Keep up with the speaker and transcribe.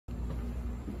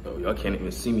y'all can't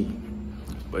even see me.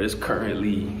 But it's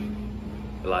currently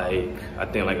like, I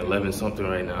think like 11 something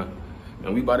right now.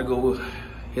 And we about to go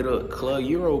hit a Club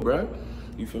Euro, bro.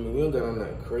 You feel me? We don't got on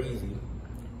that crazy.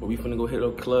 But we finna go hit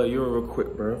a Club Euro real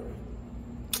quick, bro.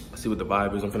 See what the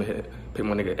vibe is. I'm finna pick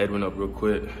my nigga Edwin up real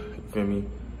quick. You feel me?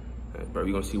 Bro,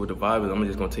 we gonna see what the vibe is. I'm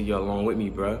just gonna take y'all along with me,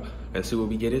 bro. And see what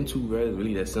we get into, bro. It's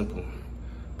really that simple.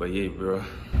 But yeah, bro.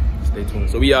 Stay tuned.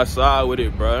 So we outside with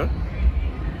it, bro.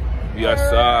 We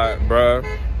outside, bro.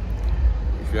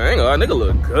 If you ain't gonna, nigga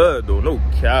look good, though. No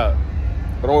cap.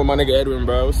 But I'm with my nigga Edwin,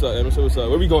 bro. What's up, Edwin? So what's up?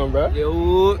 Where we going, bro?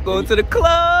 Yo, going to the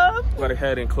club. We're gonna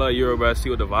head in Club Euro, bro. See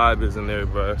what the vibe is in there,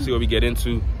 bro. See what we get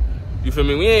into. You feel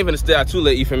me? We ain't even stay out too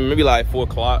late. You feel me? Maybe like 4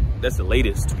 o'clock. That's the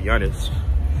latest, to be honest.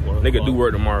 Nigga do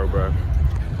work tomorrow, bro.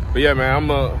 But yeah, man, I'm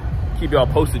gonna keep y'all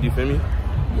posted. You feel me?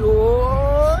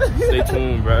 Yo. Stay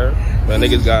tuned, bro. But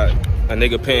niggas got a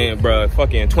nigga paying, bro,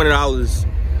 fucking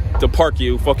 $20 to park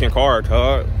your fucking car,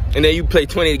 dog. And then you pay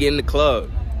 20 to get in the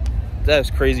club. That's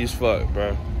crazy as fuck,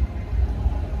 bro.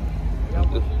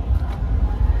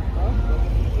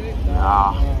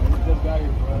 Nah.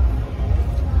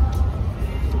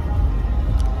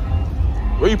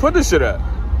 Where you put this shit at?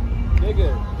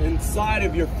 Nigga, inside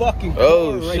of your fucking car.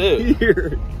 Oh, right shit.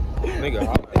 Here. Nigga,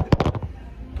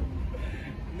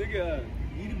 Nigga,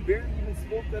 you barely even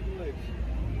smoked that much.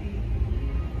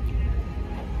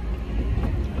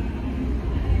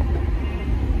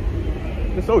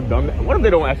 it's so dumb. What if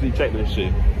they don't actually check this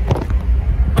shit?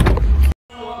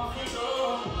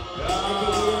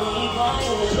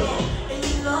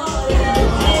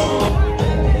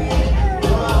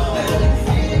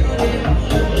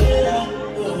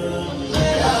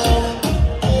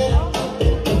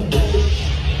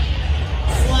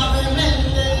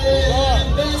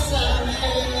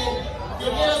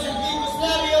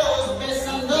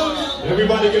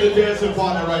 Everybody get a dancing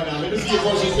partner right now. Let me see your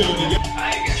voices singing together.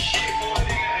 I ain't got shit for a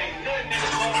nigga, I ain't nothing.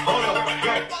 Hold up,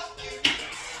 go.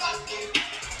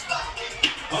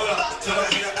 Hold up, tell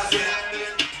that